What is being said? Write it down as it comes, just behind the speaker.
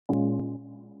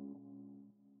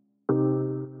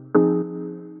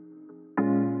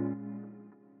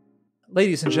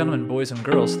Ladies and gentlemen, boys and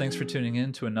girls, thanks for tuning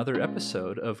in to another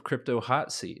episode of Crypto Hot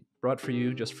Seat, brought for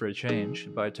you just for a change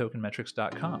by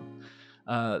tokenmetrics.com.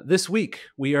 This week,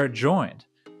 we are joined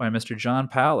by Mr. John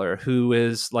Powler, who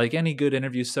is, like any good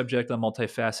interview subject, a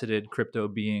multifaceted crypto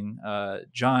being.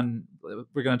 John,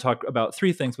 we're going to talk about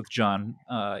three things with John.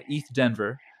 ETH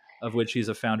Denver, of which he's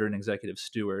a founder and executive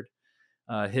steward.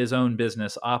 His own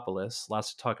business, Opalis,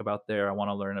 lots to talk about there. I want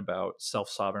to learn about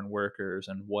self-sovereign workers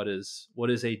and what is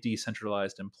a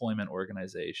decentralized employment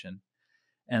organization,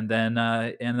 and then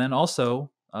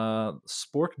also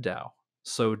SportDAO.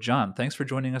 So, John, thanks for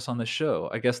joining us on the show.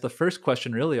 I guess the first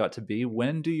question really ought to be,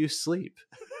 when do you sleep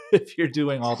if you're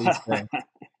doing all these things?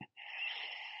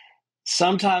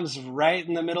 Sometimes right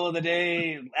in the middle of the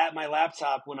day at my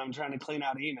laptop when I'm trying to clean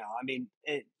out email. I mean,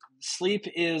 sleep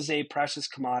is a precious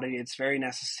commodity. It's very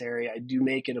necessary. I do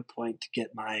make it a point to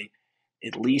get my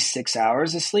at least 6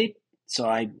 hours of sleep. So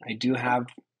I do have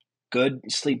good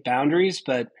sleep boundaries,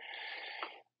 but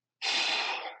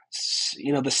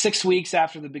the 6 weeks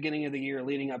after the beginning of the year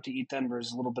leading up to ETH Denver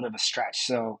is a little bit of a stretch.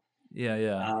 So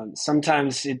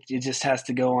sometimes it just has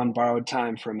to go on borrowed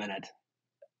time for a minute.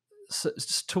 So,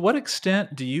 to what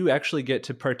extent do you actually get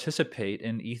to participate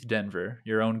in ETH Denver,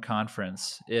 your own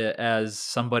conference, as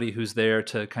somebody who's there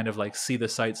to kind of like see the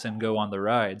sights and go on the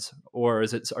rides? Or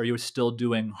are you still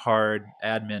doing hard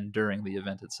admin during the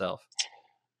event itself?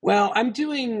 Well, I'm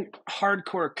doing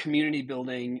hardcore community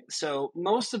building. So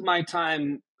most of my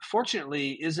time,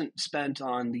 fortunately, isn't spent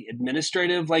on the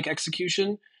administrative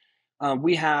execution.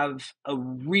 We have a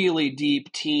really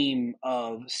deep team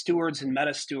of stewards and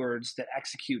meta stewards that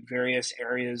execute various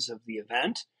areas of the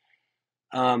event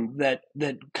that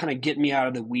kind of get me out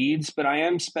of the weeds. But I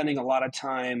am spending a lot of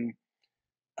time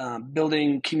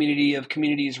building community of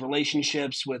communities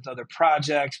relationships with other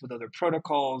projects, with other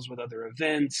protocols, with other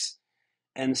events.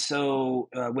 And so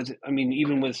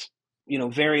even with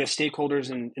various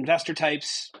stakeholders and investor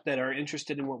types that are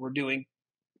interested in what we're doing.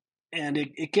 And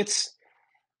it gets...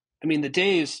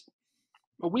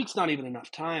 a week's not even enough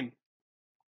time.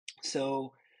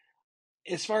 So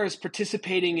as far as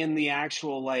participating in the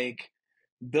actual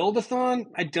build-a-thon,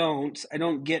 I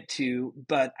don't get to,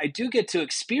 but I do get to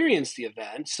experience the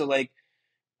event. So the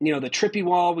Trippy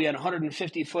wall, we had a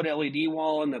 150-foot LED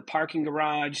wall in the parking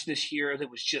garage this year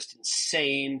that was just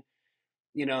insane.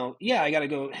 I got to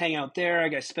go hang out there.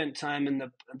 I spent time in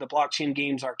the Blockchain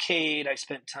Games arcade. I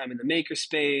spent time in the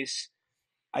makerspace.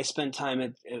 I spent time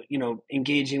at,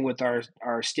 engaging with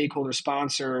our stakeholder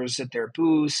sponsors at their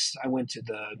booths. I went to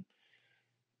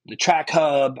the Track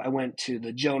Hub. I went to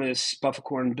the Jonas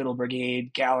Buffacorn Biddle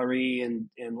Brigade Gallery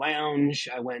and Lounge.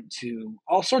 I went to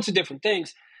all sorts of different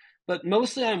things, but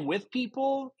mostly I'm with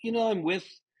people. I'm with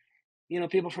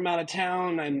people from out of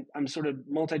town. I'm sort of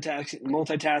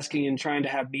multitasking and trying to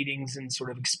have meetings and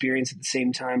sort of experience at the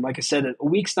same time. Like I said, a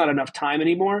week's not enough time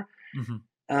anymore. Mm-hmm.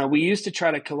 We used to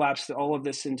try to collapse all of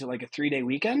this into a 3-day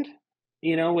weekend,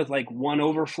 with one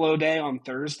overflow day on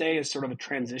Thursday as sort of a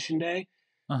transition day.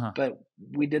 Uh-huh. But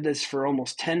we did this for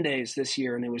almost 10 days this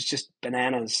year, and it was just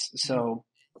bananas. So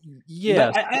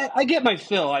yeah, I get my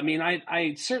fill.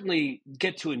 I certainly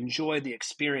get to enjoy the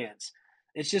experience.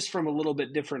 It's just from a little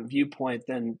bit different viewpoint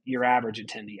than your average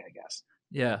attendee, I guess.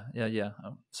 Yeah.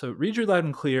 So read your loud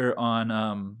and clear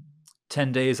on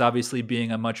 10 days obviously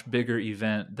being a much bigger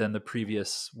event than the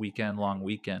previous long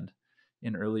weekend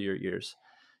in earlier years.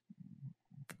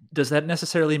 Does that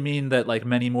necessarily mean that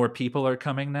many more people are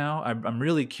coming now? I'm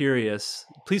really curious.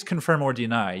 Please confirm or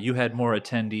deny. You had more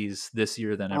attendees this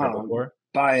year than ever before?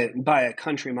 By a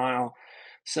country mile.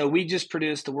 So we just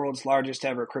produced the world's largest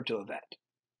ever crypto event.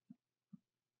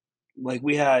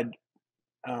 We had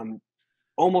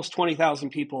almost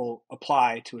 20,000 people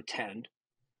apply to attend.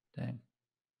 Dang.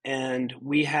 And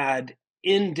we had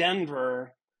in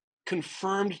Denver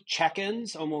confirmed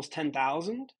check-ins, almost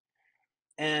 10,000.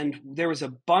 And there was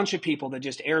a bunch of people that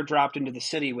just airdropped into the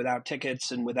city without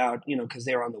tickets and without, because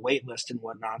they were on the wait list and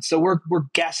whatnot. So we're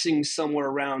guessing somewhere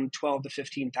around 12 to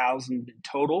 15,000 in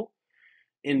total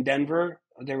in Denver.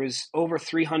 There was over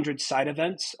 300 side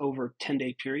events over a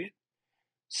 10-day period.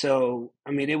 So,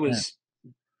 it was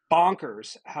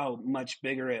bonkers how much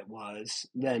bigger it was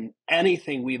than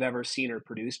anything we've ever seen or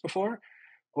produced before,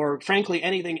 or frankly,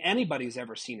 anything anybody's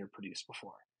ever seen or produced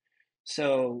before.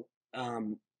 So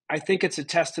I think it's a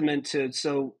testament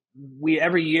to,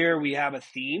 every year we have a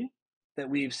theme that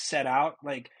we've set out.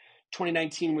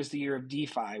 2019 was the year of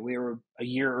DeFi. We were a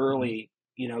year early.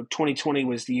 2020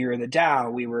 was the year of the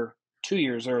DAO. We were 2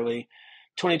 years early.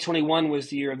 2021 was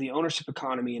the year of the ownership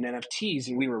economy and NFTs,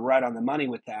 and we were right on the money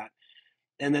with that.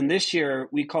 And then this year,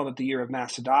 we called it the year of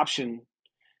mass adoption.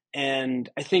 And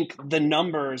I think the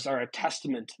numbers are a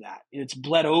testament to that. It's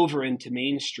bled over into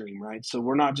mainstream, right? So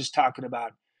we're not just talking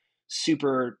about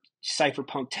super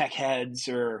cypherpunk tech heads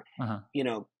or,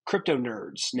 crypto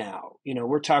nerds now.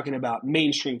 We're talking about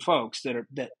mainstream folks that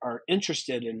are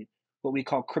interested in what we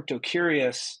call crypto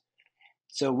curious.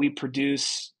 So we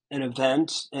produce an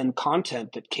event and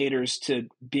content that caters to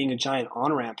being a giant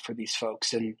on-ramp for these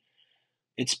folks. And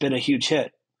it's been a huge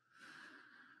hit.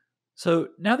 So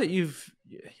now that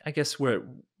I guess we're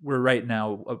right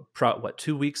now,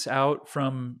 2 weeks out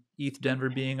from ETH Denver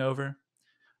being over?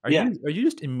 Are you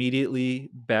just immediately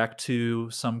back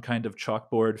to some kind of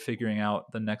chalkboard figuring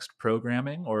out the next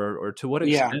programming, or to what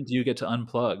extent do you get to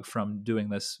unplug from doing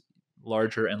this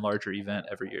larger and larger event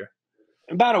every year?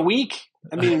 About a week.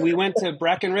 I mean, we went to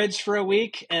Breckenridge for a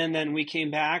week, and then we came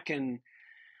back, and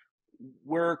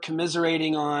we're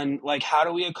commiserating on like, how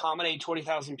do we accommodate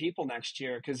 20,000 people next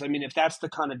year? Because I mean, if that's the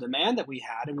kind of demand that we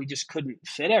had, and we just couldn't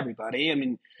fit everybody, I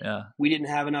mean, we didn't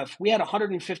have enough. We had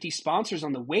 150 sponsors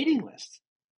on the waiting list.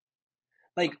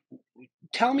 Like,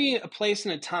 tell me a place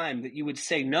and a time that you would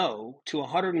say no to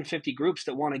 150 groups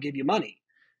that want to give you money.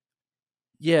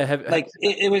 Yeah,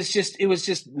 it was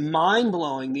just mind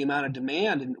blowing, the amount of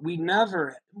demand, and we've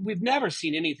never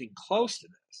seen anything close to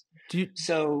this.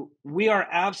 So we are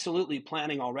absolutely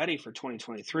planning already for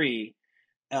 2023.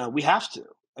 We have to.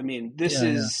 I mean, this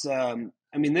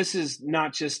is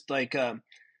not just like a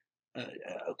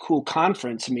cool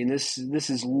conference. I mean, this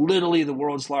is literally the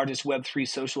world's largest Web3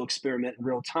 social experiment in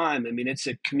real time. I mean, it's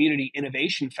a community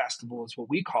innovation festival is what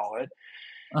we call it.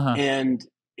 And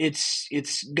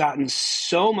it's gotten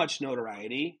so much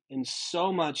notoriety and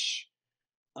so much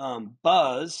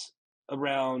buzz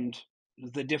around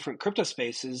the different crypto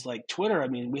spaces like Twitter. I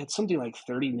mean, we had something like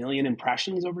 30 million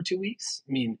impressions over 2 weeks.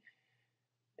 I mean,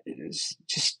 it's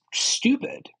just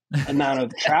stupid amount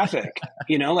of traffic,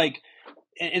 like,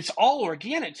 it's all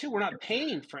organic too. We're not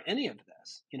paying for any of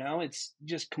this, it's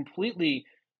just completely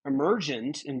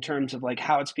emergent in terms of like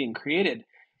how it's being created.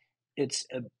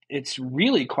 It's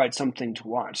really quite something to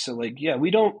watch. So like,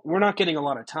 we're not getting a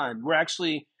lot of time. We're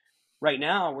actually, right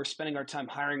now, we're spending our time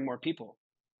hiring more people.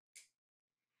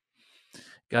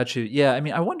 Got you. Yeah. I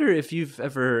mean, I wonder if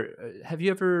have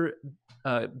you ever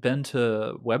been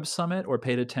to Web Summit or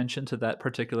paid attention to that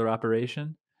particular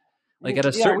operation? Like at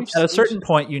a certain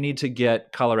point, you need to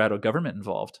get Colorado government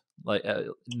involved. Like,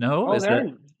 no,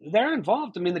 they're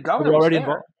involved. I mean, the governor already was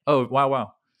there. Involved. Oh,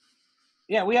 wow.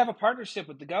 Yeah, we have a partnership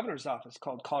with the governor's office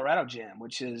called Colorado Jam,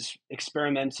 which is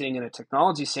experimenting in a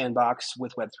technology sandbox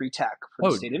with Web3 tech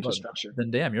for the state infrastructure. Then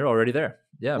damn, you're already there.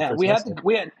 Yeah. We had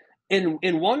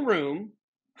in one room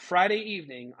Friday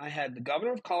evening. I had the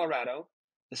governor of Colorado,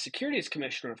 the securities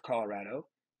commissioner of Colorado,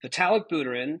 Vitalik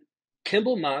Buterin,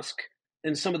 Kimball Musk,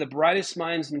 and some of the brightest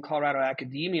minds in Colorado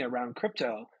academia around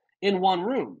crypto in one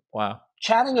room. Wow.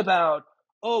 Chatting about,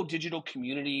 digital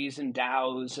communities and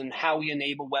DAOs and how we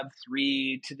enable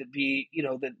Web3 to be,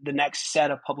 the next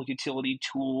set of public utility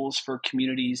tools for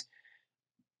communities.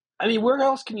 I mean, where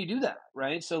else can you do that,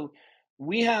 right? So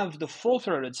we have the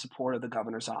full-throated support of the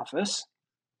governor's office.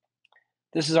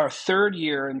 This is our third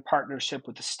year in partnership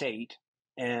with the state,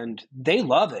 and they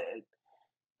love it.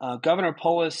 Governor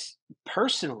Opalis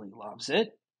personally loves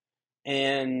it,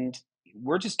 and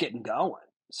we're just getting going.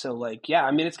 So like,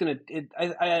 I mean,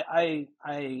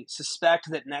 I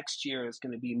suspect that next year is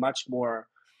going to be much more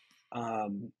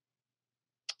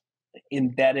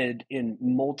embedded in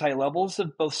multi-levels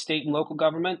of both state and local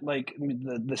government. Like, I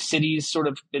mean, the cities sort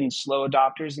of been slow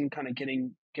adopters and kind of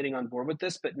getting on board with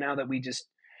this. But now that we just,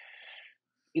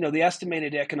 the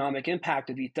estimated economic impact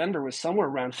of ETH Denver was somewhere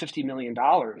around $50 million.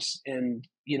 And,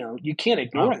 you can't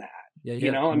ignore that.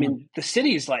 Yeah, I mean, the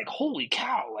city's like, holy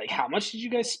cow, like, how much did you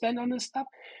guys spend on this stuff?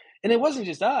 And it wasn't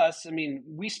just us. I mean,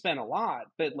 we spent a lot,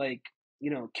 but like,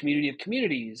 community of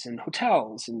communities and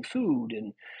hotels and food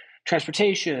and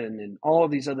transportation and all of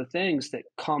these other things that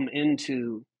come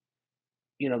into,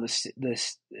 the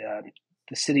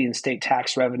city and state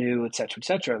tax revenue, et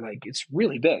cetera, like, it's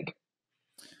really big.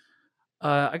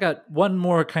 I got one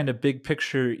more kind of big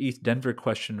picture ETH Denver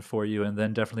question for you, and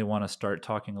then definitely want to start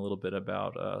talking a little bit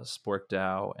about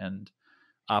SportDAO and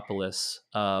Opalis.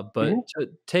 But to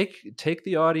take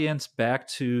the audience back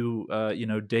to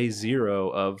day zero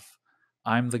of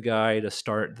I'm the guy to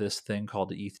start this thing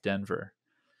called ETH Denver.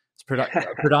 It's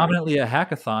predominantly a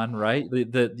hackathon, right?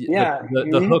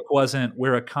 The hook wasn't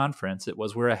we're a conference; it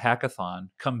was we're a hackathon.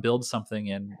 Come build something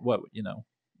in what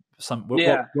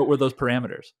were those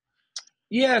parameters?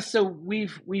 Yeah, so we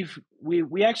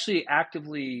actually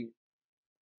actively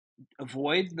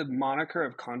avoid the moniker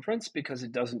of conference because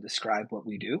it doesn't describe what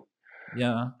we do.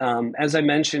 Yeah. As I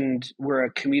mentioned, we're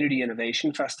a community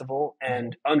innovation festival,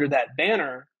 and under that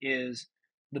banner is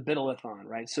the Biddle-a-thon,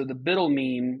 right? So the Biddle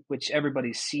meme, which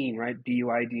everybody's seen, right?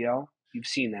 BUIDL, you've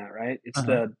seen that, right? It's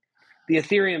the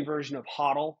Ethereum version of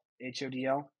HODL,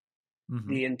 HODL,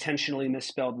 the intentionally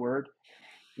misspelled word.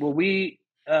 Well, we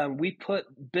put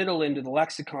Biddle into the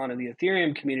lexicon of the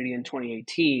Ethereum community in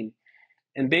 2018,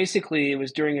 and basically it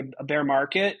was during a bear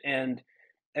market, and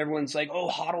everyone's like, oh,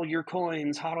 hodl your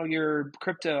coins, hodl your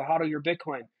crypto, hodl your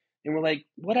Bitcoin. And we're like,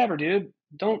 whatever, dude,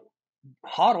 don't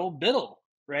hodl, biddle,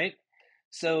 right?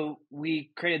 So we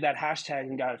created that hashtag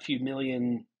and got a few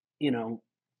million,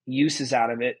 uses out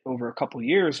of it over a couple of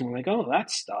years. And we're like, oh,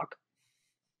 that's stuck.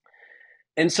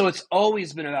 And so it's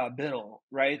always been about biddle,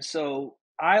 right? So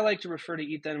I like to refer to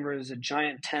ETH Denver as a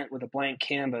giant tent with a blank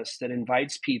canvas that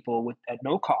invites people at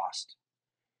no cost.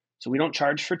 So we don't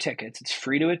charge for tickets. It's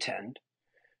free to attend,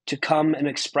 to come and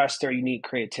express their unique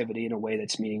creativity in a way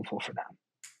that's meaningful for them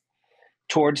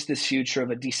towards this future of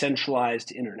a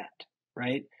decentralized internet,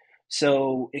 right?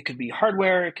 So it could be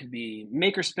hardware, it could be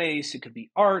makerspace, it could be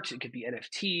art, it could be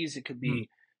NFTs, it could be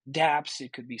dApps,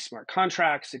 it could be smart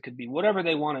contracts, it could be whatever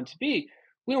they want it to be.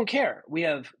 We don't care. We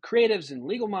have creatives and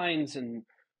legal minds and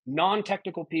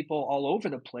non-technical people all over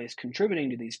the place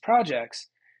contributing to these projects.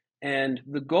 And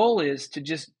the goal is to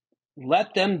just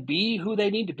let them be who they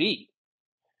need to be.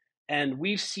 And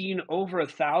we've seen over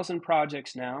 1,000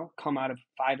 projects now come out of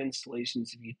 5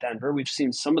 installations of ETH Denver. We've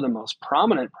seen some of the most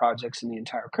prominent projects in the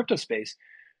entire crypto space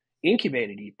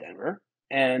incubated ETH Denver.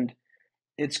 And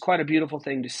it's quite a beautiful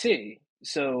thing to see.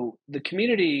 So the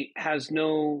community has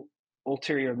no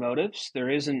ulterior motives. There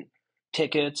isn't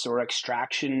tickets or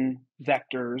extraction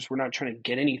vectors. We're not trying to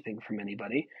get anything from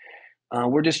anybody.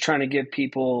 We're just trying to give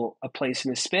people a place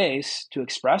and a space to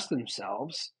express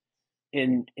themselves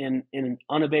in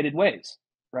unabated ways,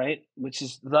 right? Which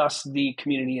is thus the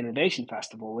Community Innovation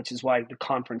Festival, which is why the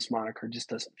conference moniker just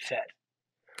doesn't fit.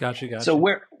 Gotcha. So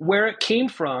where it came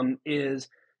from is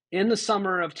in the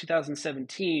summer of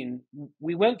 2017,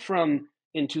 we went from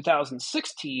in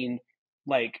 2016,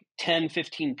 like 10,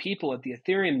 15 people at the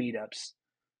Ethereum meetups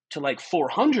to like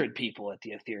 400 people at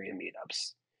the Ethereum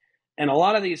meetups. And a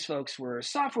lot of these folks were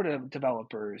software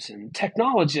developers and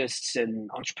technologists and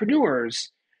entrepreneurs.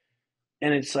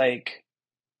 And it's like,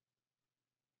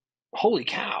 holy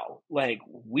cow, like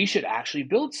we should actually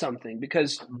build something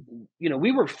because,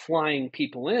 we were flying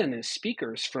people in as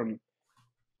speakers from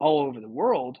all over the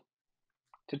world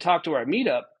to talk to our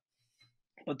meetup,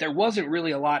 but there wasn't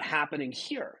really a lot happening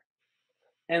here.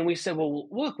 And we said, well,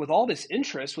 look, with all this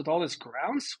interest, with all this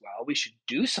groundswell, we should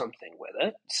do something with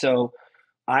it. So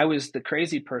I was the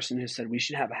crazy person who said we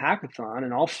should have a hackathon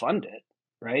and I'll fund it.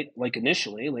 Right? Like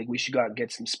initially, like we should go out and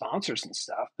get some sponsors and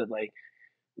stuff, but like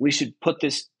we should put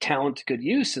this talent to good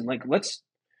use. And like, let's,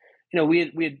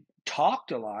 we had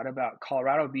talked a lot about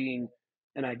Colorado being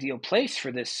an ideal place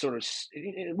for this sort of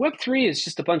Web3 is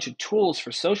just a bunch of tools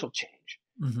for social change.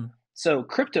 So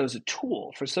crypto is a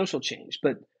tool for social change,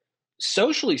 but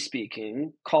socially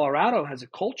speaking, Colorado has a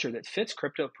culture that fits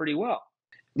crypto pretty well.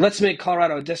 Let's make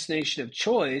Colorado a destination of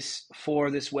choice for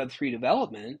this Web3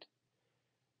 development.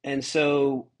 And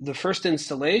so the first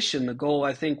installation, the goal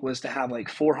I think was to have like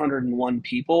 401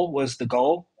 people was the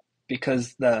goal,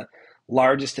 because the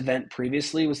largest event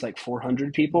previously was like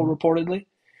 400 people reportedly.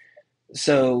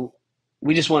 So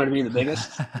we just wanted to be the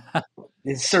biggest.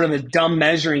 It's sort of a dumb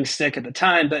measuring stick at the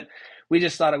time, but we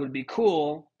just thought it would be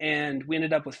cool. And we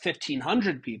ended up with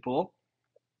 1,500 people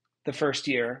the first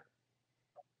year.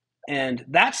 And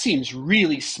that seems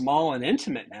really small and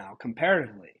intimate now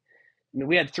comparatively. I mean,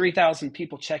 we had 3,000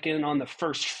 people check in on the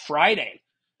first Friday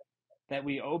that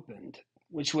we opened,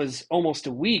 which was almost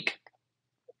a week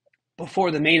before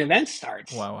the main event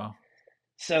starts. Wow.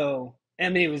 So, I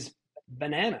mean, it was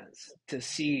bananas to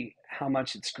see how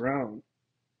much it's grown.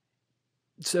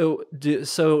 So to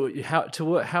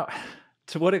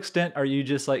what extent are you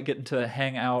just like getting to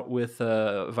hang out with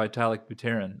Vitalik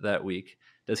Buterin that week?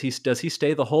 Does he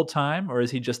stay the whole time, or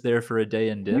is he just there for a day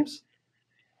and dips?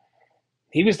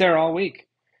 He was there all week.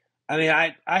 I mean,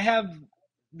 I have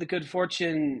the good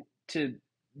fortune to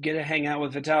get to hang out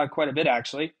with Vitalik quite a bit,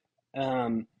 actually.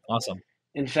 Awesome.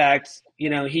 In fact, he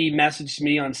messaged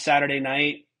me on Saturday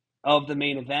night of the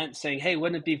main event saying, hey,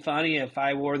 wouldn't it be funny if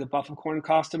I wore the Buffacorn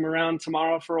costume around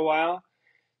tomorrow for a while?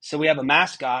 So we have a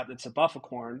mascot that's a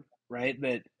Buffacorn, right,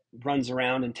 that runs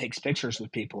around and takes pictures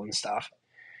with people and stuff.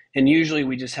 And usually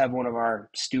we just have one of our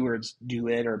stewards do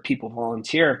it or people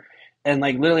volunteer. And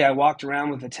like literally I walked around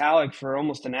with Vitalik for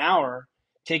almost an hour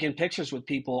taking pictures with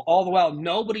people, all the while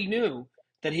nobody knew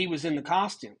that he was in the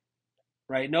costume,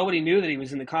 right? Nobody knew that he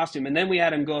was in the costume. And then we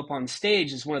had him go up on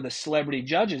stage as one of the celebrity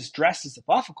judges dressed as a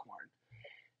bufficorn.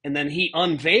 And then he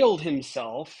unveiled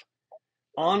himself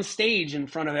on stage in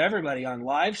front of everybody on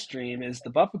live stream as the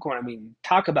bufficorn. I mean,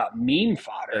 talk about meme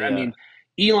fodder. Yeah. I mean,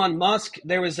 Elon Musk,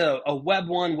 there was a Web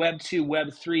 1, Web 2,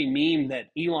 Web 3 meme that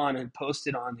Elon had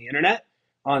posted on the internet,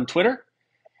 on Twitter.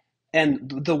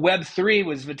 And the Web 3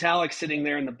 was Vitalik sitting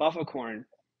there in the bufficorn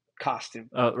costume.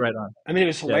 Oh, right on. I mean, it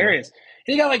was hilarious. Yeah.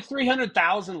 And he got like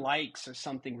 300,000 likes or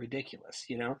something ridiculous,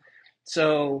 you know?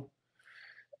 So,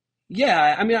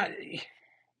 yeah, I mean,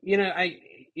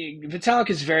 Vitalik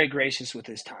is very gracious with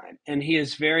his time, and he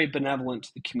is very benevolent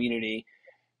to the community.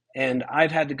 And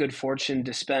I've had the good fortune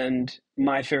to spend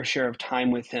my fair share of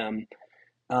time with him,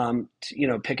 to,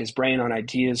 pick his brain on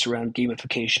ideas around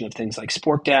gamification of things like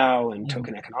SportDAO and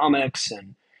token economics,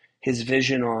 and his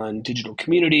vision on digital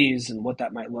communities and what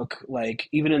that might look like,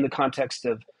 even in the context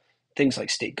of things like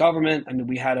state government. I mean,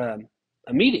 we had a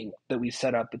meeting that we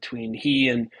set up between he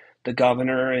and the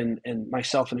governor and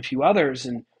myself and a few others,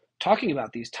 and talking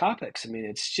about these topics. I mean,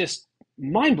 it's just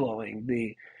mind-blowing,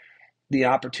 the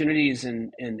opportunities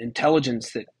and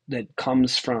intelligence that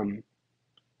comes from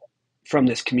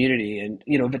this community. And,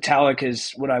 Vitalik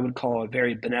is what I would call a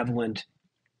very benevolent,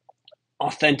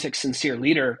 authentic, sincere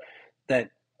leader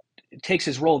that takes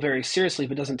his role very seriously,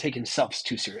 but doesn't take himself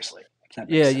too seriously.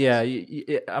 Yeah.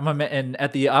 And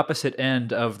at the opposite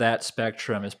end of that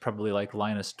spectrum is probably like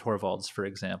Linus Torvalds, for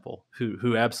example,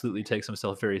 who absolutely takes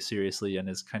himself very seriously and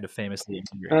is kind of famously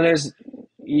angry.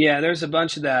 There's a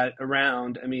bunch of that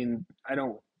around. I mean, I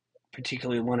don't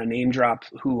particularly want to name drop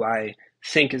who I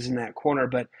think is in that corner,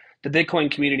 but the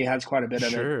Bitcoin community has quite a bit of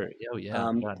it. Sure. Oh,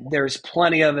 yeah. There's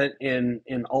plenty of it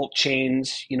in alt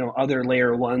chains, other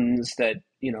layer ones that,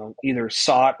 either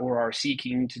sought or are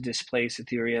seeking to displace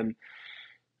Ethereum.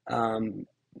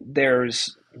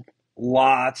 There's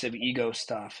lots of ego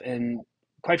stuff. And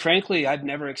quite frankly, I've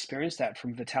never experienced that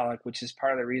from Vitalik, which is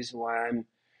part of the reason why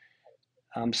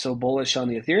I'm so bullish on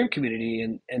the Ethereum community,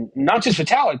 and not just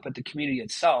Vitalik, but the community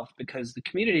itself, because the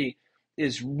community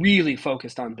is really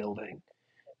focused on building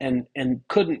and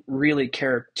couldn't really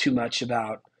care too much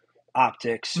about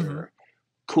optics or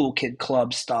cool kid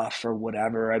club stuff or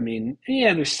whatever. I mean,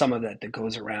 there's some of that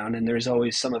goes around, and there's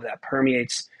always some of that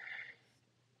permeates.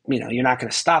 You're not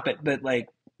going to stop it, but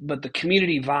the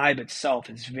community vibe itself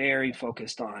is very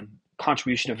focused on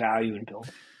contribution of value and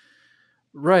building.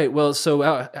 Right. Well,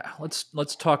 so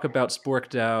let's talk about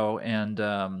SportDAO and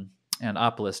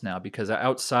Opalis now, because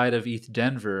outside of ETH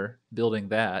Denver building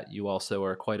that, you also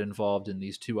are quite involved in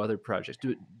these two other projects.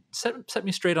 Set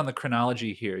me straight on the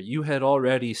chronology here. You had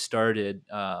already started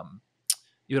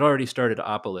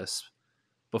Opalis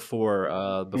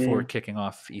before kicking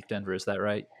off ETH Denver. Is that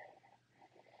right?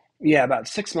 Yeah, about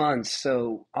 6 months.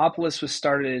 So Opalis was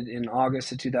started in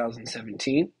August of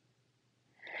 2017.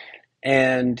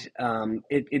 And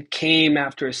it came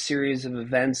after a series of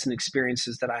events and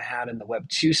experiences that I had in the Web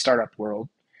 2 startup world.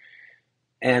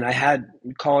 And I had,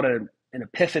 call it an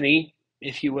epiphany,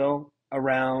 if you will,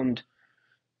 around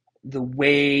the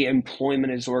way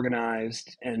employment is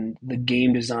organized and the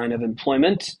game design of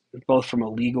employment, both from a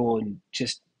legal and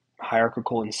just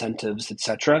hierarchical incentives, et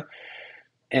cetera.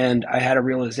 And I had a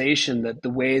realization that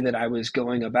the way that I was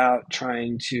going about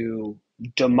trying to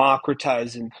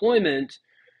democratize employment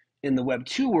in the Web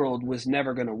 2 world was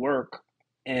never going to work.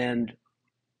 And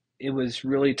it was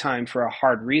really time for a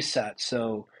hard reset.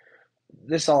 So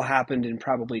this all happened in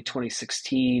probably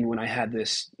 2016 when I had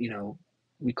this,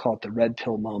 we call it the red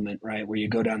pill moment, right? Where you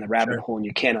go down the rabbit hole and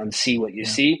you can't unsee what you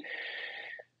see.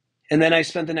 And then I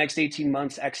spent the next 18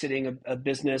 months exiting a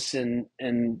business and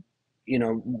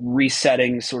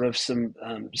resetting sort of some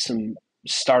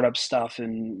startup stuff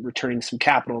and returning some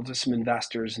capital to some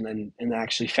investors, and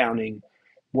actually founding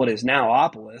what is now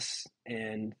Opalis.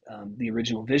 And the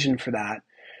original vision for that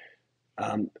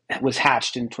was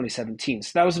hatched in 2017.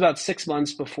 So that was about 6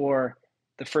 months before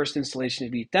the first installation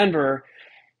of ETH Denver.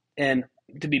 And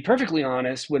to be perfectly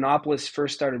honest, when Opalis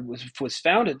first started was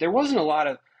founded, there wasn't a lot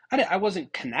of, I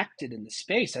wasn't connected in the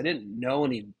space. I didn't know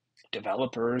any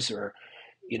developers or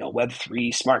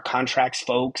Web3 smart contracts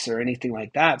folks or anything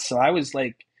like that. So I was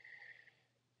like,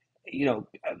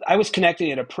 I was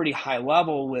connecting at a pretty high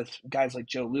level with guys like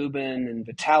Joe Lubin and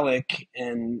Vitalik,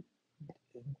 and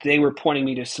they were pointing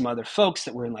me to some other folks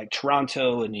that were in like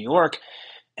Toronto and New York.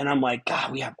 And I'm like,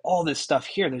 God, we have all this stuff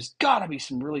here. There's got to be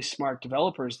some really smart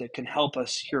developers that can help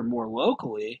us here more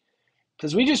locally,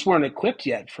 because we just weren't equipped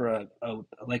yet for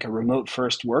a remote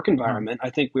first work environment. I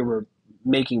think we were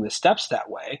making the steps that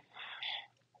way.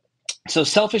 So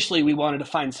selfishly, we wanted to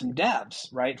find some devs,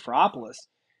 right, for Opalis.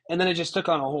 And then it just took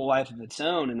on a whole life of its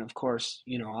own. And of course,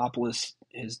 Opolis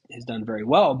has done very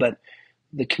well, but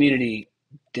the community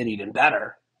did even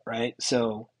better, right?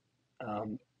 So,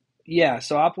 so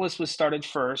Opolis was started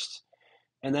first,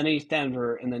 and then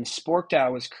ETHDenver, and then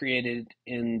SportDAO was created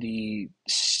in the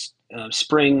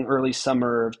spring, early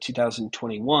summer of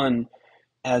 2021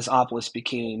 as Opolis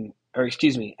became, or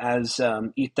excuse me, as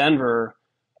ETHDenver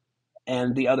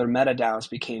and the other meta DAOs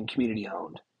became community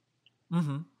owned.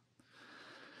 Mm-hmm.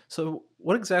 So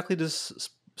what exactly does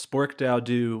SportDAO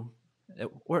do?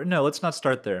 Or no, let's not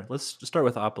start there. Let's start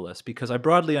with Opalis, because I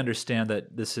broadly understand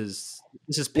that this is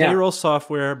payroll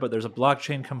software, but there's a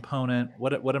blockchain component.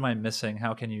 What am I missing?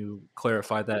 How can you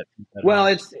clarify that? Well,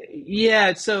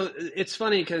 it's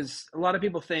funny because a lot of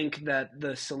people think that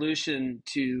the solution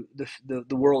to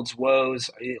the world's woes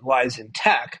lies in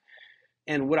tech.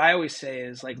 And what I always say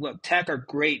is, like, look, tech are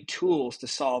great tools to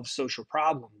solve social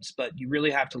problems, but you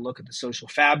really have to look at the social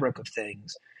fabric of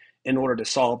things in order to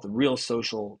solve the real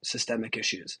social systemic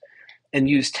issues, and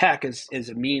use tech as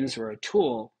a means or a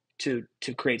tool to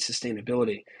create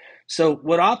sustainability. So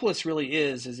what Opolis really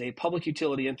is a public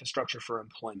utility infrastructure for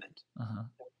employment. Uh-huh.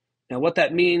 Now, what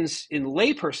that means in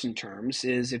layperson terms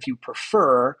is, if you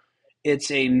prefer,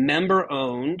 it's a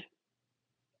member-owned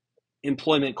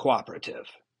employment cooperative.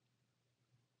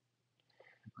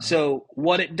 So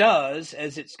what it does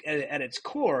at its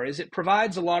core is it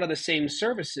provides a lot of the same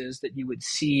services that you would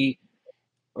see,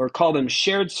 or call them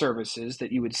shared services,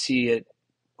 that you would see at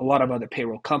a lot of other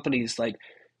payroll companies, like,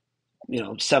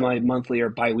 semi-monthly or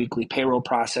biweekly payroll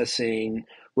processing,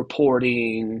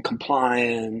 reporting,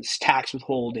 compliance, tax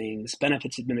withholdings,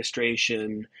 benefits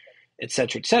administration, et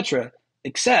cetera,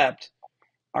 except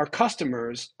our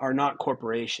customers are not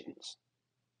corporations.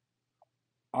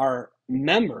 Our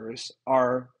members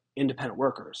are independent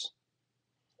workers.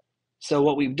 So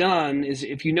what we've done is,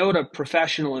 if you know what a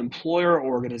professional employer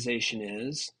organization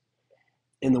is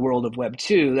in the world of Web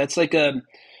 2, that's like a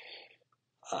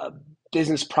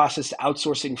business process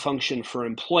outsourcing function for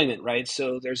employment, right?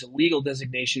 So there's a legal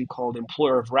designation called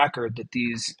employer of record that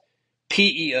these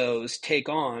PEOs take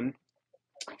on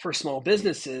for small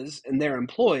businesses and their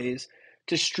employees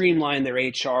to streamline their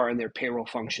HR and their payroll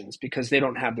functions, because they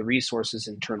don't have the resources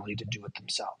internally to do it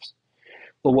themselves.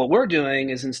 But what we're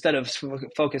doing is, instead of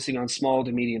focusing on small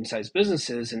to medium-sized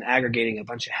businesses and aggregating a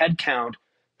bunch of headcount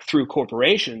through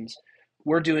corporations,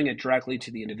 we're doing it directly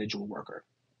to the individual worker.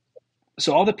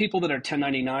 So all the people that are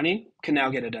 1099 can now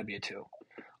get a W-2.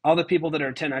 All the people that are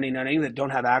 1099 that don't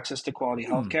have access to quality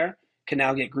healthcare can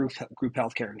now get group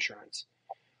healthcare insurance.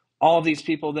 All of these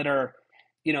people that are,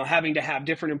 having to have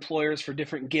different employers for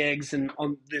different gigs and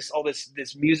all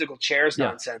this musical chairs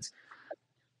nonsense.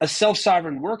 A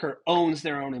self-sovereign worker owns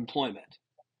their own employment.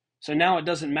 So now it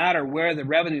doesn't matter where the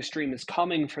revenue stream is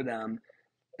coming for them.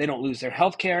 They don't lose their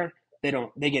healthcare.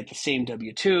 They get the same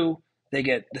W-2. They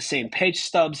get the same pay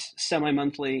stubs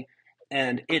semi-monthly,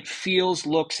 and it feels,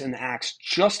 looks, and acts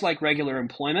just like regular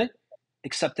employment,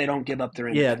 except they don't give up their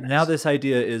independence. Yeah, now this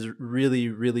idea is really,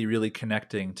 really, really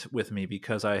connecting with me,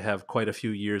 because I have quite a few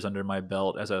years under my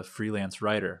belt as a freelance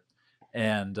writer.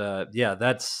 And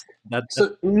that's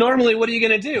so normally, what are you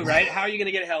going to do, right? How are you going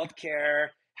to get health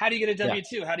care? How do you get a W-2?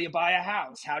 Yeah. How do you buy a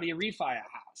house? How do you refi a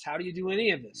house? How do you do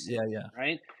any of this? Yeah.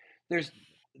 Right?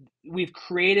 We've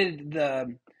created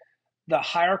the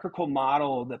hierarchical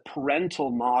model, the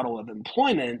parental model of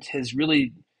employment has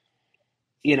really,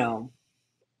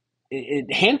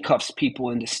 it handcuffs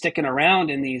people into sticking around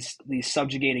in these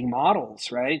subjugating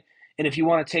models, right? And if you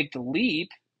want to take the leap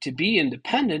to be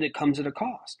independent, it comes at a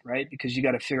cost, right? Because you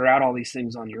got to figure out all these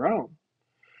things on your own.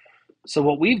 So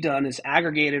what we've done is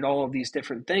aggregated all of these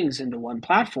different things into one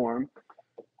platform.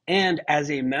 And as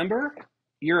a member,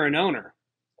 you're an owner.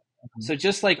 Mm-hmm. So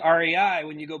just like REI,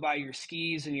 when you go buy your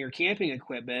skis and your camping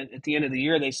equipment, at the end of the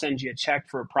year, they send you a check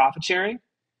for profit sharing.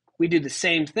 We do the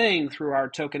same thing through our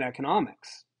token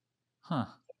economics. Huh.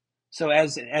 So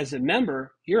as a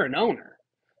member, you're an owner.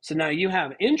 So now you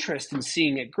have interest in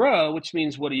seeing it grow, which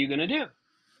means, what are you going to do?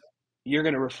 You're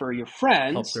going to refer your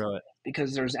friends. Help grow it.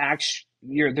 Because there's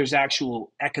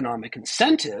actual economic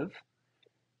incentive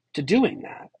to doing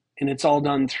that. And it's all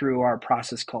done through our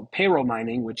process called payroll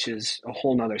mining, which is a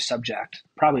whole nother subject,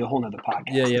 probably a whole nother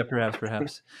podcast. Yeah,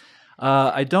 perhaps.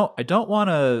 I don't want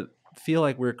to feel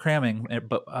like we're cramming,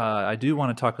 but I do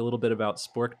want to talk a little bit about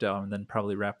SportDAO and then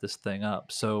probably wrap this thing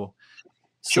up. So,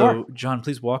 sure. John,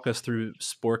 please walk us through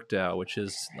SportDAO, which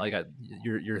is like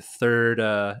your third,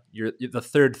 you're the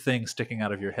third thing sticking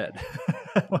out of your head.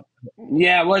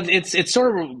 Yeah, well, it's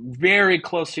sort of very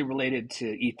closely related to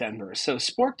ETHDenver. So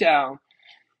SportDAO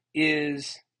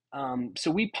is,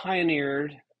 so we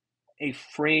pioneered a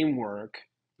framework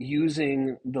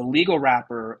using the legal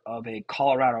wrapper of a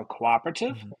Colorado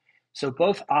cooperative. Mm-hmm. So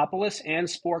both Opalis and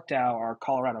SportDAO are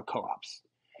Colorado co-ops.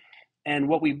 And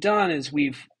what we've done is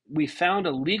we've found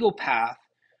a legal path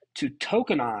to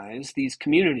tokenize these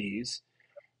communities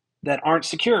that aren't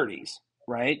securities,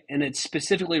 right? And it's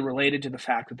specifically related to the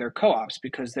fact that they're co-ops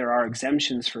because there are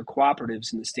exemptions for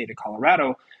cooperatives in the state of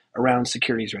Colorado around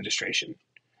securities registration.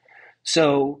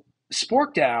 So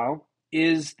SportDAO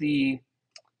is the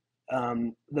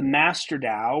master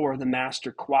DAO or the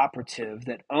master cooperative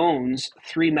that owns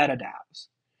 3 MetaDAOs.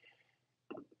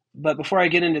 But before I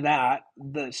get into that,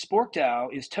 the SportDAO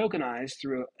is tokenized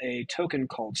through a token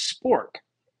called Spork.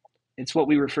 It's what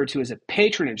we refer to as a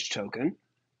patronage token,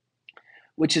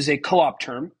 which is a co-op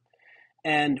term.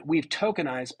 And we've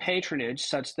tokenized patronage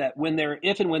such that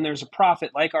if and when there's a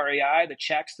profit, like REI, the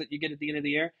checks that you get at the end of the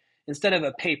year, instead of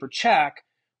a paper check,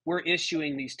 we're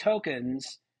issuing these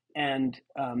tokens and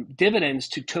dividends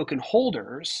to token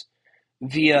holders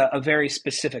via a very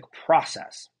specific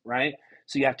process, right?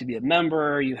 So you have to be a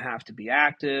member, you have to be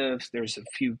active. There's a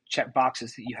few check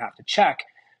boxes that you have to check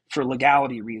for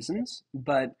legality reasons.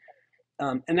 But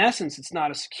in essence, it's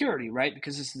not a security, right?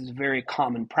 Because this is a very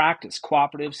common practice.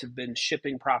 Cooperatives have been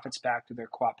shipping profits back to their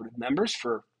cooperative members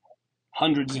for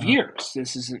hundreds of years.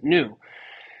 This isn't new.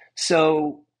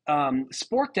 So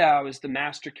SportDAO is the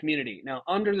master community. Now,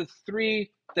 under the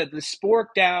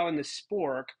SportDAO and the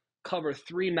Spork cover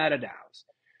 3 MetaDAOs.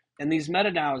 And these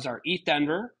MetaDAOs are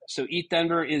ETHDenver. So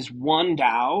ETHDenver is one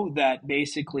DAO that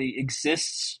basically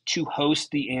exists to host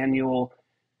the annual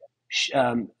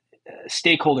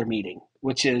stakeholder meeting,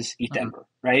 which is ETHDenver,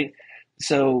 right?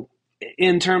 So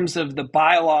in terms of the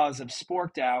bylaws of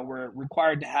SportDAO, we're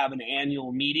required to have an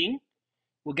annual meeting.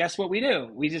 Well, guess what we do?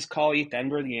 We just call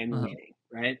ETHDenver the annual meeting,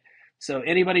 right? So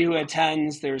anybody who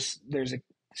attends, there's a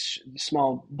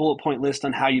small bullet point list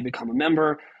on how you become a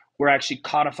member. We're actually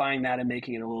codifying that and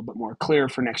making it a little bit more clear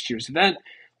for next year's event.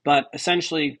 But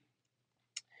essentially,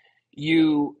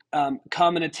 you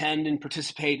come and attend and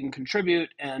participate and contribute,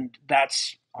 and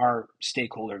that's our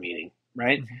stakeholder meeting,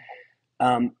 right?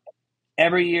 Mm-hmm.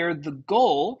 Every year, the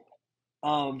goal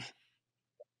of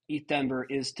ETHDenver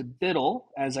is to BIDL,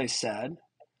 as I said,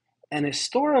 and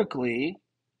historically,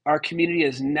 our community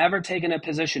has never taken a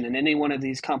position in any one of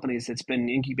these companies that's been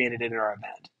incubated in our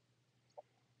event.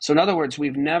 So in other words,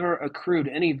 we've never accrued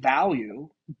any value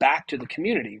back to the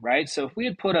community, right? So if we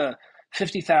had put a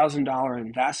 $50,000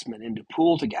 investment into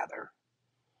Pool Together,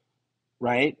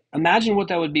 right? Imagine what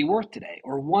that would be worth today,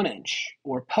 or 1inch,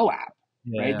 or POAP,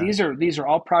 right? These are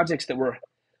all projects that were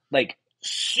like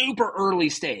super early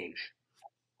stage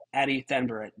at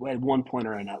ETHDenver at one point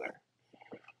or another.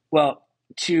 Well,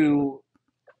 to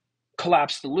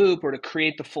collapse the loop or to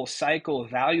create the full cycle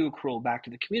of value accrual back to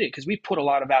the community, because we put a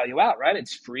lot of value out, right?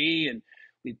 It's free, and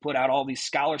we put out all these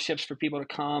scholarships for people to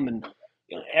come, and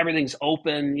everything's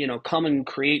open, come and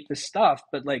create this stuff.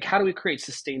 But like, how do we create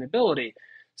sustainability?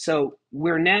 So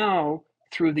we're now,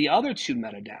 through the other 2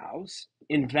 MetaDAOs,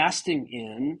 investing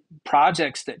in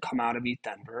projects that come out of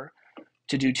ETHDenver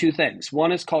to do 2 things.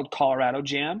 One is called Colorado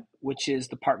Jam, which is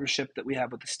the partnership that we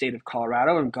have with the state of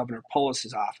Colorado and Governor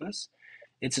Polis's office.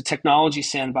 It's a technology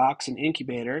sandbox and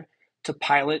incubator to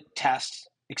pilot, test,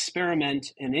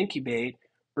 experiment, and incubate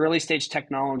early stage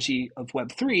technology of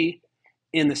Web3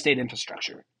 in the state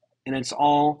infrastructure. And it's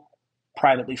all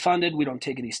privately funded. We don't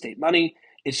take any state money.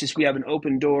 It's just we have an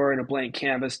open door and a blank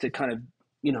canvas to kind of,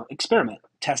 experiment,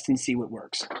 test, and see what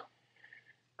works.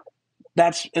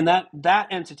 That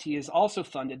entity is also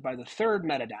funded by the 3rd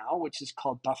MetaDAO, which is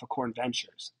called Bufficorn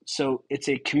Ventures. So it's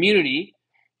a community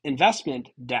investment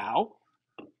DAO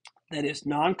that is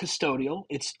non-custodial.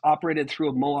 It's operated through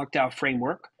a Moloch DAO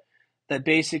framework that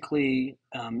basically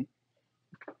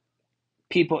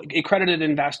accredited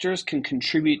investors can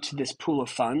contribute to this pool of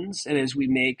funds. And as we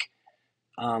make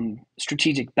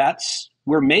strategic bets,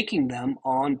 we're making them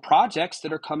on projects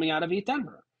that are coming out of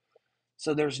ETHDenver.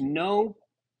 So there's no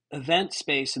event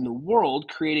space in the world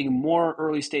creating more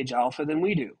early stage alpha than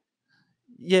we do.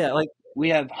 Yeah, like we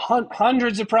have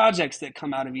hundreds of projects that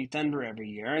come out of ETHDenver every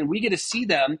year, and we get to see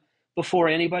them before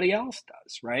anybody else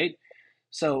does, right?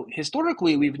 So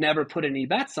historically, we've never put any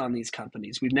bets on these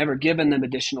companies. We've never given them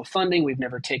additional funding. We've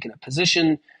never taken a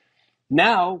position.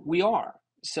 Now we are.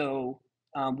 So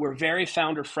we're very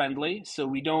founder friendly. So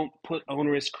we don't put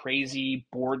onerous, crazy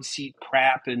board seat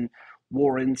crap and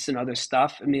warrants and other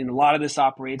stuff. I mean, a lot of this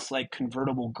operates like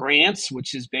convertible grants,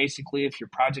 which is basically if your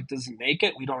project doesn't make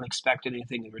it, we don't expect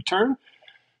anything in return.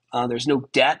 There's no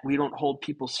debt. We don't hold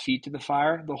people's feet to the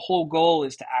fire. The whole goal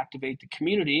is to activate the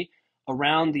community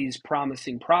around these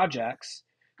promising projects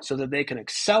so that they can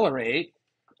accelerate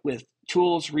with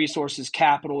tools, resources,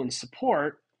 capital, and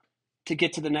support to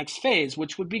get to the next phase,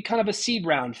 which would be kind of a seed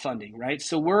round funding, right?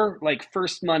 So we're like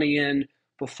first money in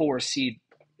before seed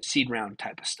round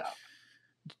type of stuff.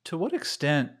 To what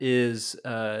extent is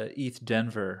ETH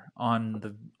Denver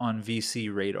on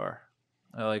VC radar?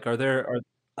 Like,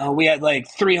 we had like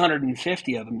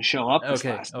 350 of them show up this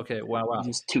last wow.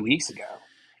 just 2 weeks ago.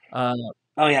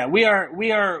 Oh yeah, we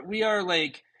are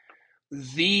like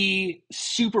the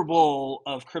Super Bowl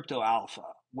of crypto alpha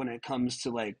when it comes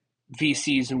to like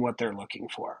VCs and what they're looking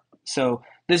for. So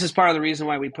this is part of the reason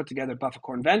why we put together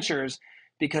Bufficorn Ventures,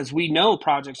 because we know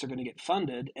projects are going to get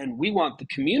funded, and we want the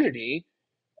community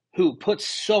who puts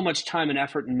so much time and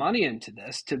effort and money into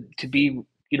this to be,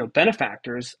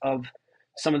 benefactors of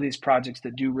some of these projects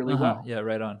that do really well. Yeah,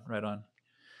 right on.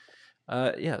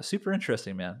 Yeah, super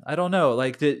interesting, man. I don't know.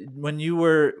 Like, when you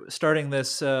were starting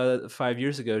this 5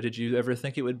 years ago, did you ever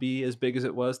think it would be as big as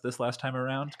it was this last time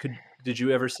around? Did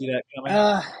you ever see that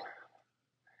coming?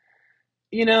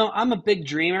 I'm a big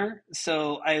dreamer,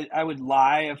 so I would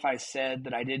lie if I said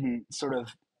that I didn't sort of,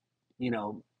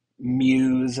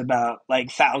 muse about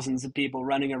like thousands of people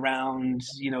running around,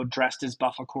 dressed as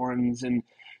bufficorns and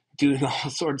doing all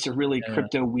sorts of really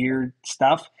crypto weird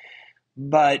stuff.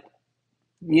 But,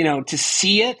 to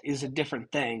see it is a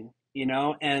different thing,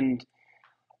 and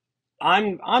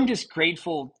I'm just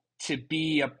grateful to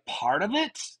be a part of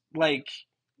it. Like,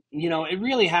 it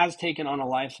really has taken on a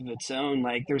life of its own.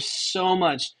 Like, there's so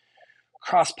much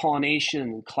cross-pollination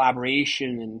and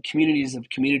collaboration and communities of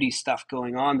community stuff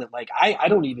going on that like I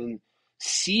don't even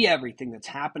see everything that's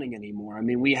happening anymore. I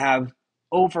mean, we have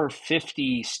over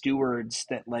 50 stewards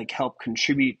that like help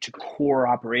contribute to core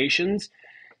operations.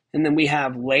 And then we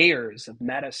have layers of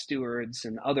meta stewards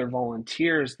and other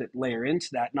volunteers that layer into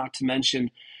that, not to mention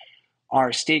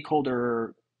our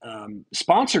stakeholder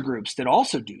sponsor groups that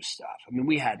also do stuff. I mean,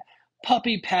 we had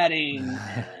puppy petting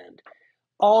and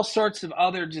all sorts of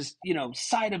other just,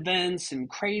 side events and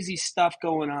crazy stuff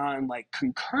going on like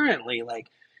concurrently. Like,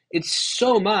 it's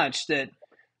so much that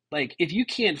like if you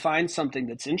can't find something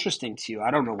that's interesting to you, I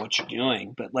don't know what you're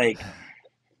doing, but like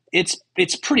it's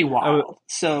pretty wild.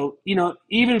 So,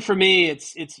 even for me,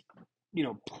 it's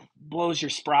blows your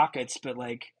sprockets, but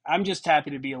like I'm just happy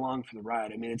to be along for the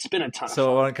ride. I mean, it's been a ton of fun.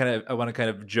 So I want to kind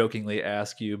of jokingly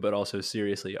ask you, but also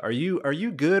seriously, are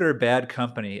you good or bad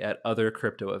company at other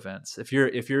crypto events? If you're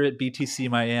at BTC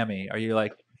Miami, are you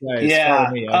like, guys,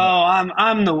 follow me?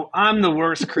 I'm the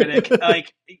worst critic.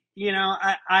 Like,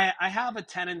 I have a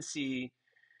tendency.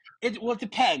 It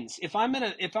depends. If I'm at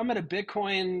a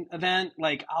Bitcoin event,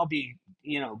 like I'll be,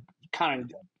 kind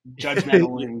of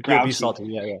judgmental and grouchy. You'll be salty.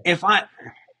 Yeah.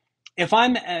 If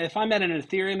I'm at an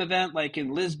Ethereum event like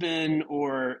in Lisbon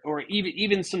or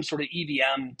even some sort of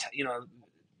EVM,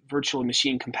 virtual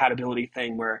machine compatibility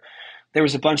thing where there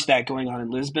was a bunch of that going on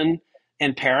in Lisbon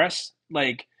and Paris,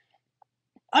 like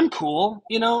I'm cool,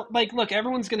 like look,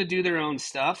 everyone's going to do their own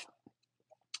stuff,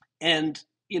 and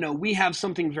we have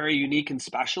something very unique and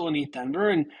special in ETH Denver,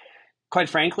 and quite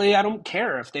frankly, I don't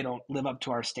care if they don't live up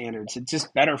to our standards. It's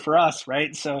just better for us,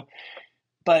 right? So,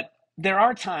 but there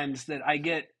are times that I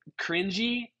get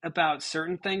cringy about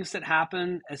certain things that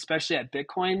happen, especially at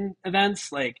Bitcoin events.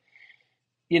 Like,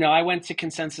 I went to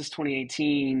Consensus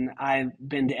 2018. I've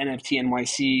been to NFT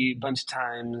NYC a bunch of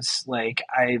times. Like,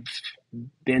 I've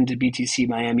been to BTC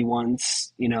Miami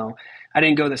once. I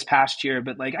didn't go this past year,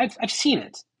 but like I've seen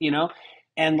it.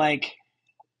 And like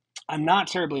I'm not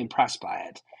terribly impressed by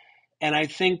it. And I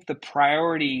think the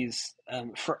priorities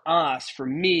for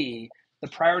me, the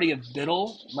priority of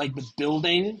BIDL, like the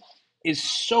building, is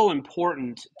so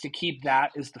important to keep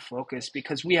that as the focus,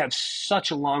 because we have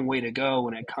such a long way to go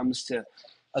when it comes to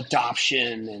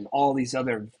adoption and all these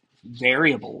other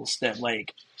variables that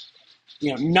like,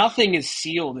 nothing is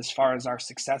sealed as far as our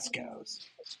success goes.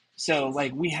 So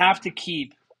like we have to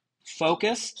keep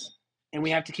focused, and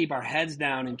we have to keep our heads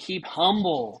down and keep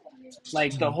humble.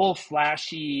 Like the whole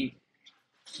flashy,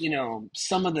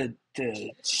 some of the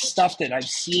stuff that I've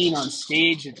seen on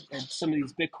stage at some of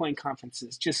these Bitcoin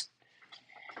conferences,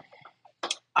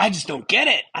 I just don't get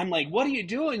it. I'm like, what are you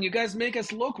doing? You guys make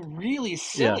us look really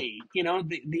silly. Yeah.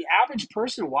 The average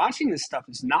person watching this stuff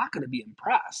is not going to be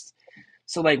impressed.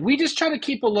 So like we just try to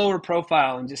keep a lower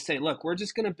profile and just say, look, we're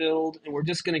just going to build, and we're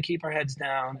just going to keep our heads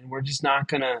down, and we're just not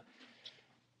going to,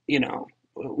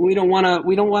 we don't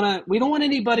want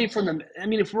anybody from the, I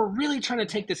mean, if we're really trying to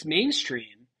take this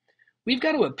mainstream, we've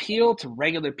got to appeal to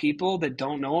regular people that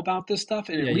don't know about this stuff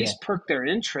and at least perk their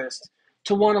interest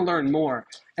to want to learn more.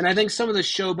 And I think some of the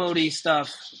showboaty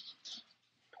stuff,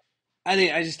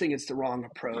 I just think it's the wrong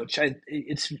approach.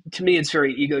 To me, it's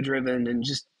very ego driven and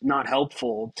just not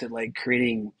helpful to like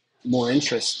creating more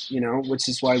interest, which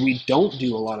is why we don't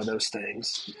do a lot of those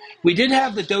things. We did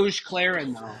have the Doge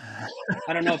McLaren though.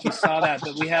 I don't know if you saw that,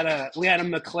 but we had a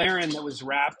McLaren that was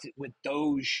wrapped with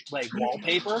Doge like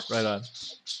wallpaper. Right on.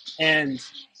 And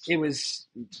it was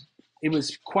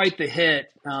quite the hit.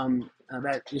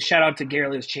 That shout out to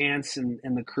Gary Chance and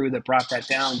the crew that brought that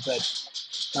down. But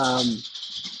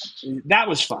that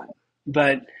was fun.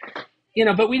 But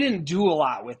but we didn't do a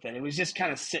lot with it. It was just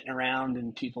kind of sitting around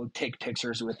and people would take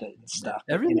pictures with it and stuff.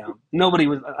 But, nobody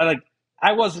was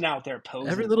I wasn't out there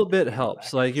posing. Every little bit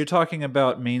helps. Like you're talking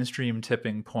about mainstream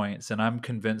tipping points, and I'm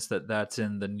convinced that that's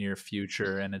in the near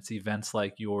future, and it's events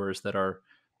like yours that are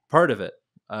part of it,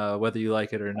 whether you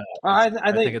like it or not.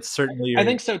 I think it's certainly. I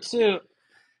think so too.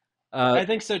 I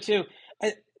think so too.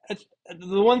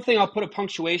 The one thing I'll put a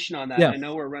punctuation on that. Yeah. I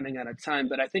know we're running out of time,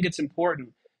 but I think it's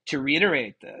important to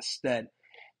reiterate this: that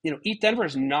ETHDenver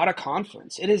is not a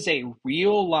conference; it is a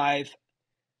real life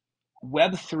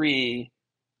Web3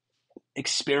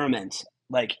 experiment,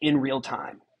 like in real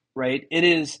time, right? It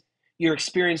is, you're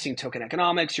experiencing token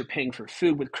economics, you're paying for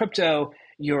food with crypto,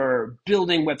 you're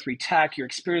building Web3 tech, you're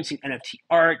experiencing NFT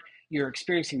art, you're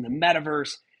experiencing the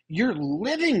metaverse, you're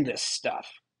living this stuff.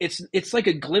 It's like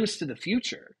a glimpse to the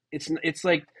future. It's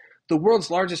like the world's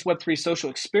largest Web3 social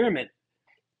experiment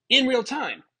in real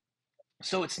time.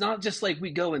 So it's not just like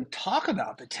we go and talk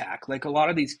about the tech like a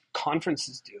lot of these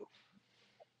conferences do.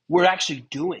 We're actually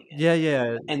doing it.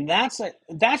 Yeah. And that's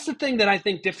the thing that I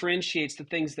think differentiates the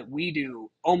things that we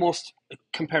do almost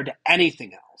compared to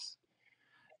anything else,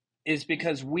 is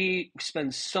because we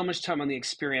spend so much time on the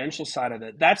experiential side of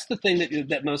it. That's the thing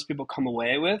that most people come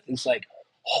away with is like,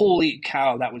 holy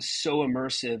cow, that was so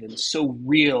immersive and so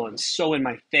real and so in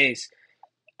my face.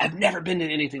 I've never been to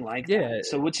anything like that.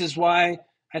 So which is why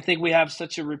I think we have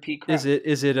such a repeat crowd.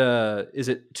 Is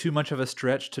it too much of a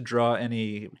stretch to draw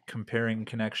any comparing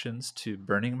connections to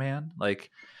Burning Man?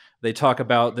 Like they talk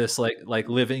about this like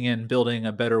living and building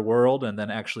a better world and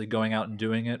then actually going out and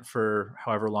doing it for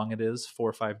however long it is, 4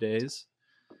 or 5 days.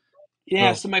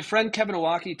 Yeah, so my friend Kevin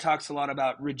Owaki talks a lot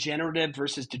about regenerative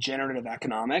versus degenerative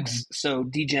economics. Mm-hmm. So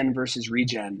degen versus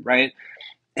regen, right?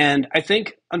 And I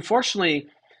think, unfortunately,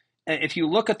 if you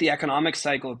look at the economic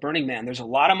cycle of Burning Man, there's a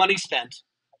lot of money spent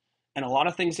and a lot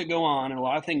of things that go on and a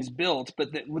lot of things built, but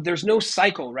there's no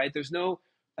cycle, right? There's no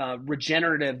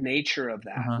regenerative nature of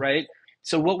that, right?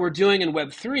 So what we're doing in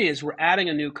Web3 is we're adding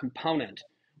a new component.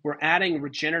 We're adding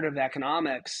regenerative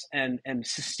economics and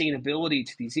sustainability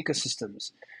to these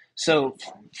ecosystems. So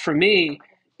for me,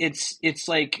 it's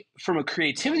like from a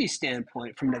creativity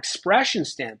standpoint, from an expression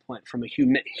standpoint, from a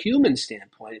human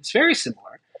standpoint, it's very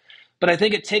similar. But I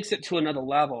think it takes it to another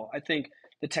level. I think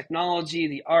the technology,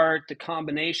 the art, the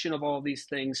combination of all of these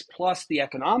things, plus the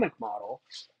economic model,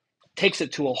 takes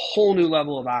it to a whole new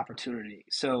level of opportunity.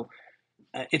 So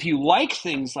if you like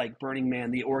things like Burning Man,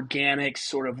 the organic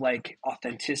sort of like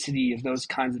authenticity of those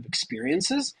kinds of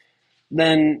experiences,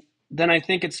 then I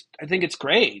think it's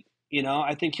great.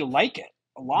 I think you'll like it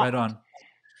a lot. Right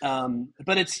on.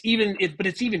 But it's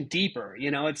even deeper.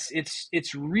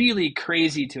 It's really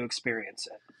crazy to experience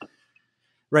it.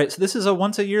 Right. So this is a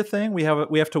once a year thing. We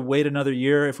have to wait another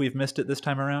year if we've missed it this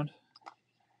time around.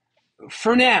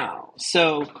 For now.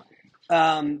 So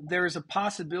there is a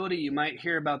possibility you might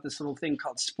hear about this little thing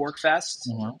called SporkFest.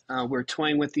 Mm-hmm. We're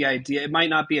toying with the idea. It might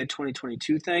not be a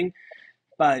 2022 thing,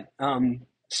 but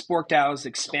SportDAO is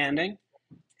expanding,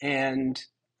 and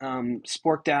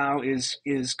SportDAO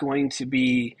is going to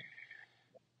be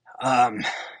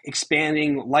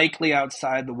expanding likely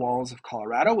outside the walls of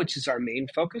Colorado, which is our main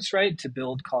focus, right? To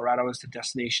build Colorado as the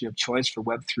destination of choice for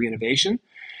Web3 innovation,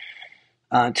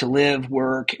 to live,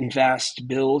 work, invest,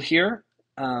 build here.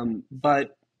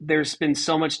 But there's been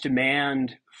so much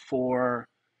demand for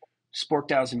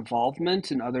SportDAO's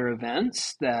involvement in other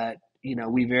events that,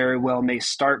 we very well may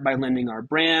start by lending our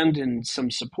brand and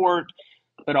some support,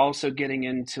 but also getting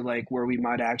into like where we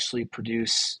might actually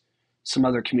produce some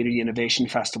other community innovation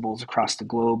festivals across the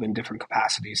globe in different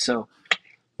capacities. So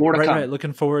more to come. Right.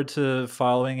 Looking forward to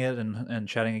following it and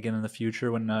chatting again in the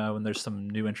future when there's some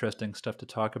new interesting stuff to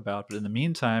talk about. But in the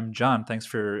meantime, John, thanks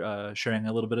for sharing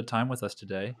a little bit of time with us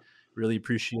today. Really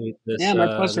appreciate this,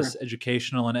 this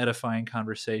educational and edifying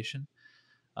conversation.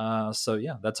 So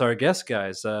that's our guest,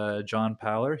 guys. John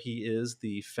Powler. He is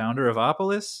the founder of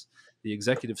Opalis, the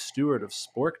executive steward of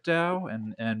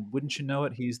SportDAO, and wouldn't you know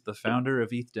it, he's the founder of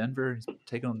ETH Denver. He's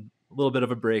taken a little bit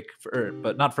of a break,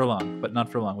 but not for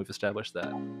long. We've established that.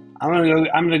 I'm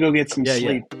gonna go get some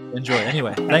sleep. Yeah. Enjoy.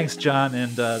 Anyway, thanks, John,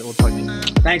 and we'll talk to you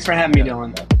soon. Thanks for having me,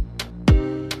 Dylan.